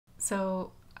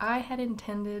So I had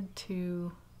intended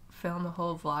to film a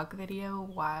whole vlog video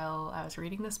while I was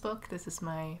reading this book. This is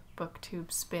my Booktube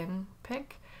Spin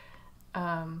pick,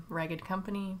 Ragged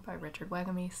Company by Richard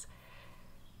Wagamese.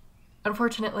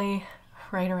 Unfortunately,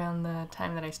 right around the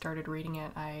time that I started reading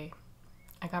it, I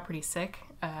got pretty sick,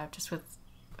 just with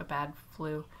a bad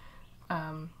flu.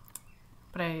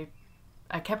 But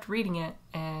I kept reading it,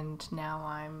 and now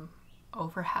I'm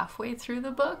over halfway through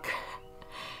the book.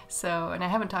 And I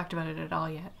haven't talked about it at all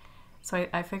yet. So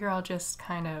I figure I'll just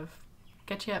kind of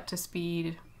get you up to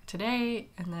speed today,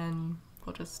 and then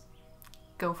we'll just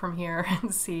go from here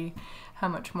and see how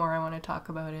much more I want to talk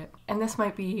about it. And this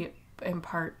might be in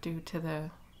part due to the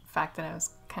fact that I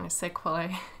was kind of sick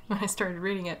when I started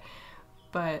reading it.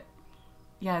 But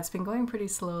yeah, it's been going pretty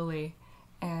slowly,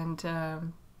 and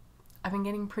I've been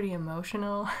getting pretty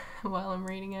emotional while I'm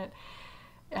reading it.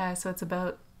 So it's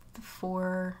about the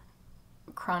 4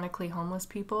 chronically homeless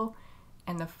people,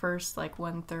 and the first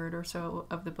 1/3 or so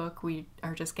of the book we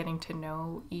are just getting to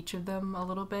know each of them a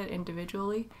little bit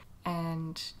individually,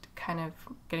 and kind of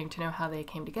getting to know how they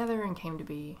came together and came to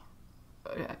be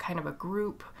kind of a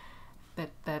group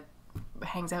that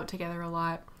hangs out together a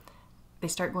lot. They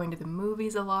start going to the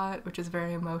movies a lot, which is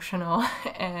very emotional,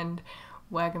 and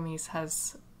Wagamese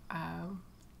has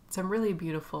some really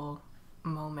beautiful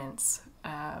moments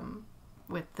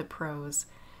with the prose.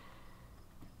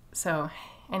 So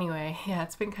anyway, yeah,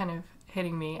 it's been kind of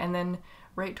hitting me. And then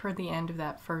right toward the end of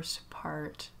that first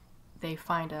part, they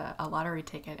find a lottery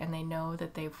ticket, and they know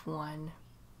that they've won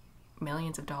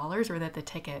millions of dollars, or that the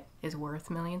ticket is worth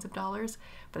millions of dollars,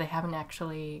 but they haven't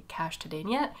actually cashed it in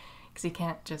yet, because you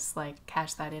can't just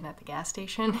cash that in at the gas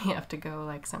station. You have to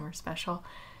go somewhere special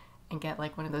and get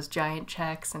one of those giant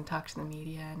checks and talk to the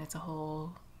media, and it's a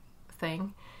whole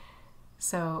thing.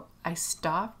 So I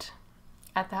stopped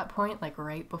at that point,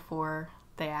 right before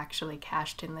they actually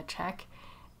cashed in the check.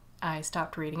 I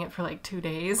stopped reading it for 2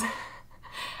 days.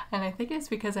 And I think it's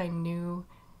because I knew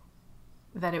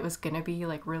that it was gonna be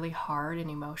really hard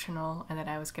and emotional, and that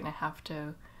I was gonna have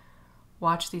to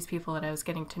watch these people that I was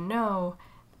getting to know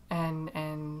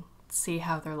and see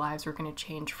how their lives were going to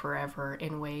change forever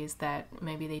in ways that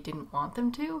maybe they didn't want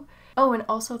them to. Oh, and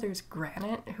also there's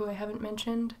Granite, who I haven't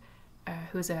mentioned,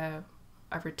 who's a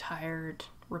retired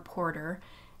reporter,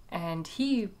 and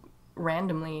he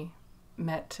randomly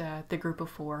met the group of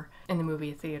 4 in the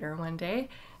movie theater one day,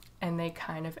 and they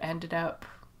kind of ended up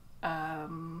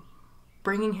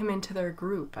bringing him into their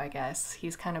group, I guess.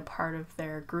 He's kind of part of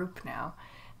their group now,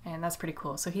 and that's pretty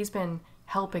cool. So he's been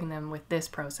helping them with this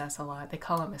process a lot. They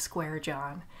call him a Square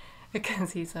John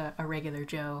because he's a regular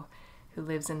Joe who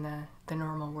lives in the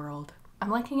normal world. I'm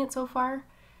liking it so far.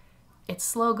 It's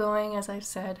slow going, as I've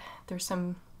said. There's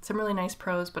some really nice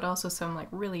prose, but also some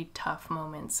really tough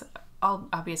moments.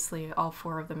 Obviously, all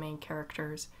 4 of the main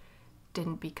characters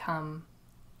didn't become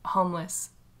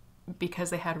homeless because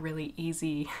they had really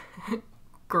easy,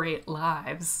 great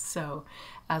lives. So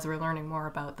as we're learning more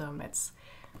about them, it's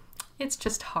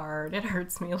just hard. It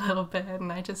hurts me a little bit,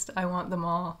 and I want them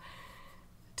all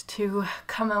to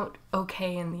come out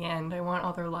okay in the end. I want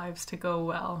all their lives to go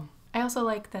well. I also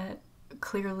like that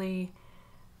clearly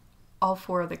all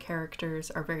 4 of the characters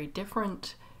are very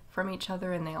different from each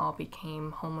other, and they all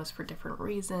became homeless for different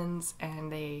reasons,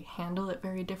 and they handle it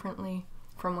very differently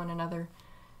from one another.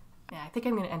 Yeah, I think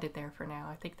I'm going to end it there for now.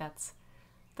 I think that's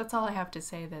all I have to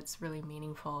say that's really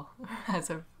meaningful as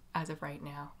of right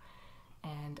now.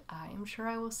 And I am sure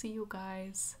I will see you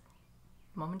guys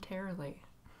momentarily.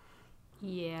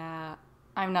 Yeah,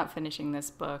 I'm not finishing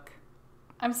this book.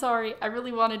 I'm sorry, I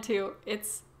really wanted to.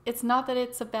 It's not that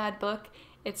it's a bad book,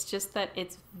 it's just that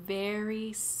it's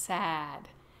very sad.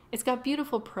 It's got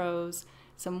beautiful prose,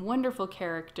 some wonderful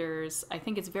characters. I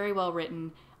think it's very well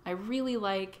written. I really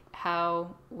like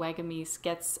how Wagamese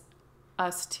gets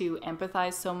us to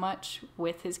empathize so much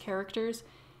with his characters,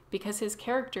 because his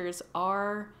characters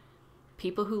are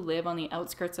people who live on the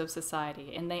outskirts of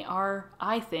society, and they are,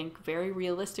 I think, very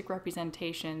realistic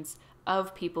representations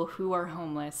of people who are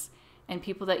homeless and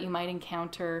people that you might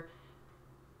encounter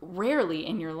rarely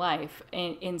in your life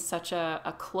in such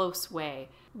a close way.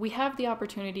 We have the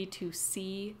opportunity to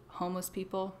see homeless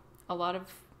people a lot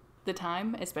of the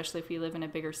time, especially if we live in a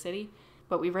bigger city,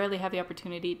 but we rarely have the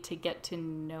opportunity to get to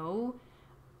know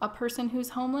a person who's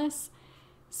homeless.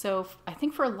 So I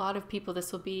think for a lot of people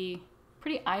this will be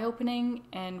pretty eye-opening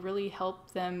and really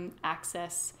help them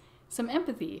access some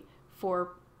empathy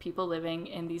for people living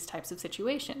in these types of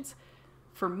situations.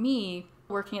 For me,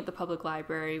 working at the public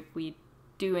library, we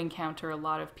do encounter a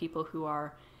lot of people who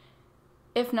are,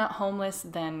 if not homeless,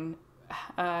 then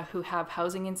who have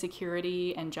housing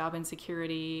insecurity and job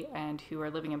insecurity and who are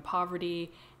living in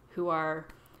poverty, who are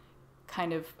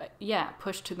kind of,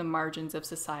 pushed to the margins of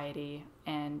society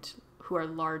and who are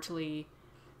largely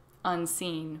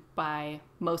unseen by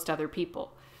most other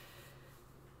people.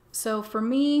 So for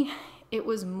me, it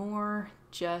was more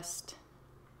just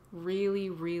really,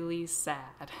 really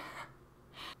sad.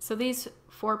 So these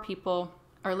 4 people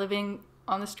are living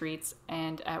on the streets,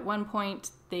 and at one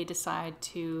point they decide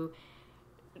to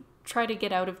try to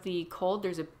get out of the cold.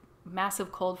 There's a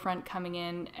massive cold front coming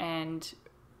in, and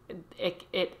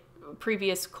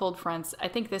previous cold fronts, I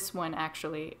think this one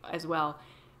actually as well,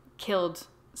 killed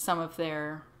some of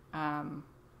their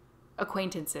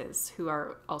acquaintances who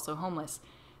are also homeless.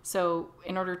 So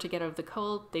in order to get out of the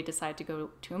cold, they decide to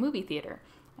go to a movie theater,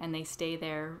 and they stay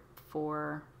there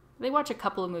they watch a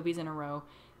couple of movies in a row.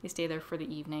 They stay there for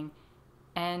the evening,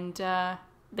 and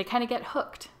they kind of get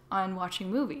hooked on watching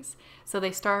movies. So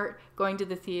they start going to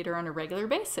the theater on a regular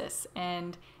basis,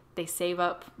 and they save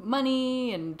up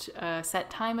money and set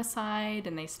time aside,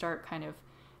 and they start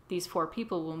these 4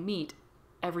 people will meet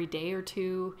every day or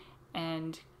two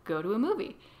and go to a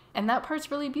movie. And that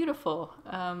part's really beautiful.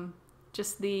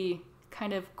 Just the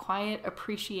kind of quiet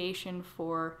appreciation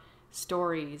for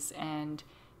stories and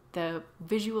the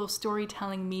visual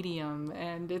storytelling medium,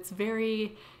 and it's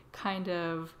very kind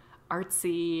of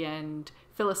artsy and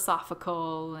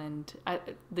philosophical, and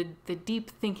the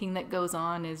deep thinking that goes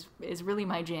on is really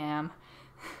my jam.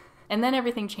 And then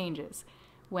everything changes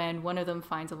when one of them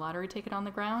finds a lottery ticket on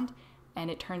the ground,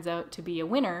 and it turns out to be a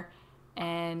winner,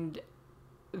 and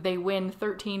they win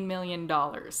 $13 million.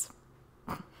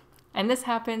 And this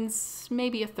happens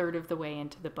maybe a third of the way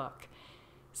into the book.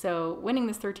 So winning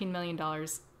this $13 million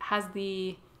has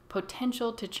the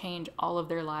potential to change all of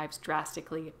their lives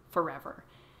drastically forever.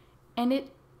 And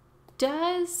it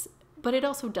does, but it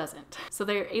also doesn't. So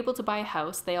they're able to buy a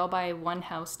house. They all buy one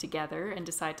house together and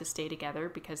decide to stay together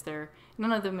because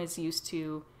none of them is used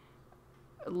to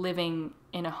living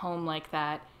in a home like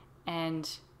that. And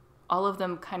all of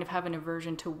them kind of have an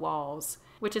aversion to walls,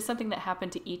 which is something that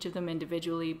happened to each of them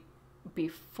individually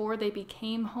before they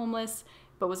became homeless,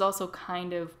 but was also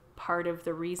kind of part of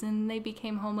the reason they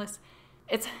became homeless.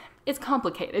 It's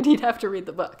complicated. You'd have to read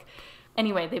the book.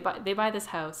 Anyway, they buy this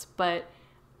house, but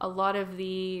a lot of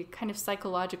the kind of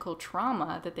psychological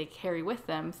trauma that they carry with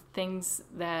them, things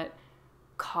that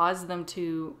cause them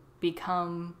to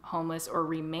become homeless or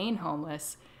remain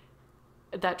homeless,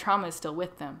 that trauma is still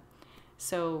with them.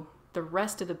 So the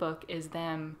rest of the book is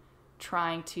them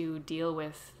trying to deal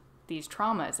with these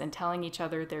traumas and telling each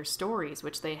other their stories,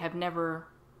 which they have never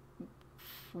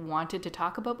wanted to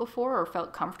talk about before or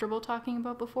felt comfortable talking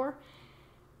about before.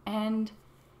 And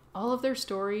all of their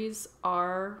stories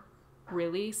are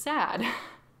really sad,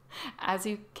 as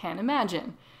you can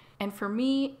imagine. And for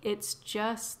me, it's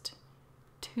just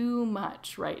too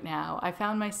much right now. I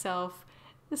found myself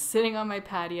sitting on my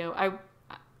patio.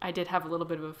 I did have a little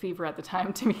bit of a fever at the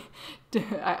time,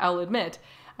 I'll admit.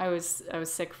 I was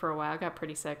sick for a while, got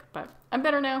pretty sick, but I'm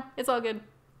better now. It's all good.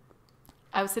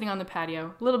 I was sitting on the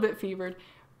patio, a little bit fevered,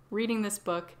 reading this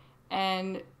book,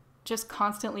 and just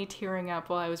constantly tearing up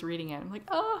while I was reading it. I'm like,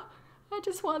 oh, I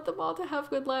just want them all to have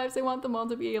good lives. I want them all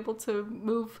to be able to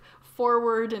move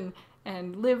forward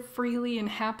and live freely and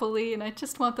happily, and I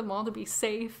just want them all to be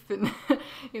safe. And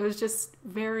it was just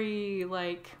very,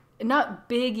 not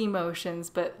big emotions,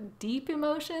 but deep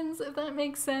emotions, if that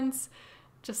makes sense.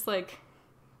 Just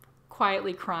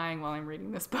quietly crying while I'm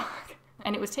reading this book.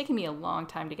 And it was taking me a long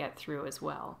time to get through as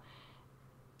well.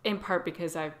 In part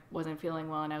because I wasn't feeling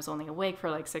well and I was only awake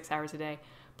for 6 hours a day,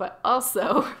 but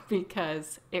also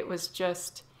because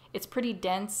it's pretty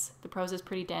dense. The prose is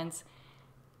pretty dense,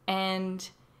 and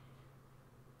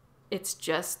it's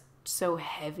just so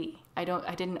heavy. I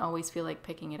didn't always feel like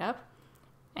picking it up.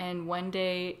 And one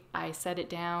day I set it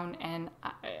down, and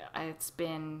it's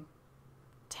been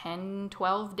 10,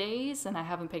 12 days and I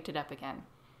haven't picked it up again.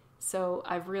 So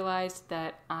I've realized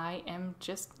that I am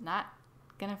just not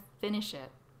gonna finish it,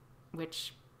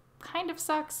 which kind of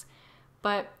sucks.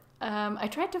 But I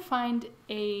tried to find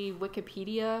a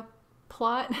Wikipedia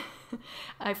plot.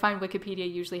 I find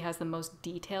Wikipedia usually has the most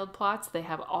detailed plots. They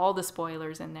have all the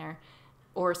spoilers in there.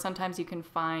 Or sometimes you can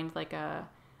find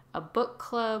a book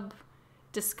club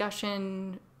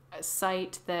discussion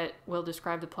site that will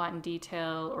describe the plot in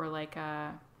detail, or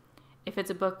if it's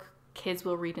a book kids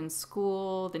will read in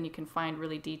school, then you can find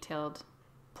really detailed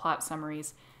plot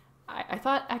summaries. I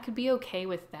thought I could be okay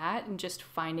with that and just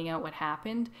finding out what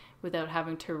happened without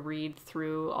having to read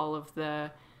through all of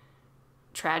the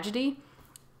tragedy,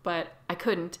 but I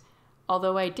couldn't.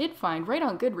 Although I did find right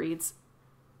on Goodreads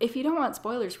if you don't want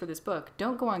spoilers for this book,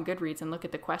 don't go on Goodreads and look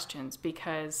at the questions,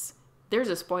 because there's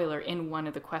a spoiler in one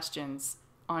of the questions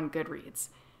on Goodreads.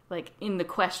 Like, in the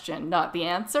question, not the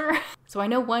answer. So I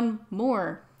know one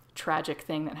more tragic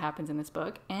thing that happens in this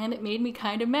book, and it made me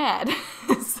kind of mad.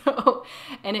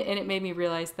 And it made me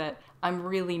realize that I'm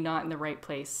really not in the right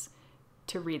place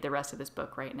to read the rest of this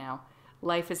book right now.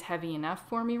 Life is heavy enough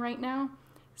for me right now,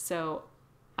 so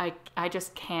I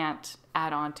just can't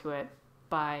add on to it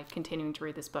by continuing to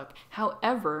read this book.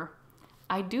 However,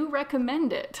 I do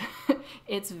recommend it.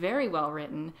 It's very well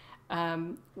written.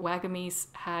 Wagamese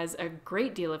has a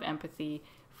great deal of empathy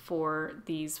for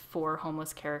these 4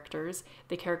 homeless characters.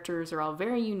 The characters are all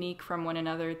very unique from one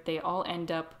another. They all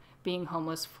end up being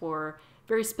homeless for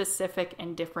very specific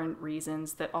and different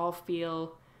reasons that all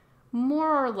feel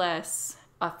more or less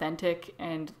authentic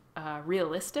and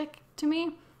realistic to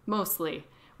me, mostly.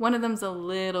 One of them's a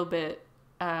little bit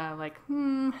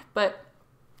but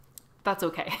that's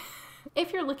okay.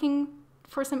 If you're looking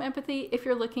for some empathy, if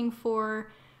you're looking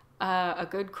for a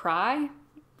good cry,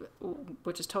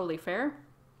 which is totally fair,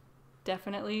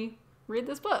 definitely read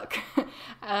this book.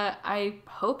 I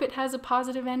hope it has a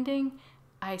positive ending.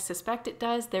 I suspect it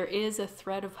does. There is a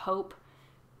thread of hope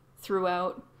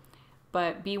throughout,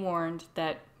 but be warned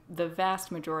that the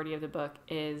vast majority of the book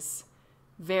is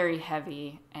very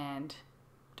heavy and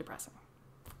depressing.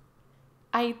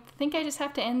 I think I just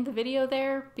have to end the video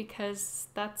there, because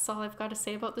that's all I've got to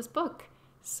say about this book.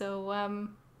 So,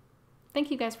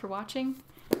 thank you guys for watching.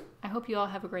 I hope you all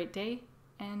have a great day,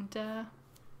 and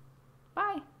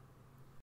bye.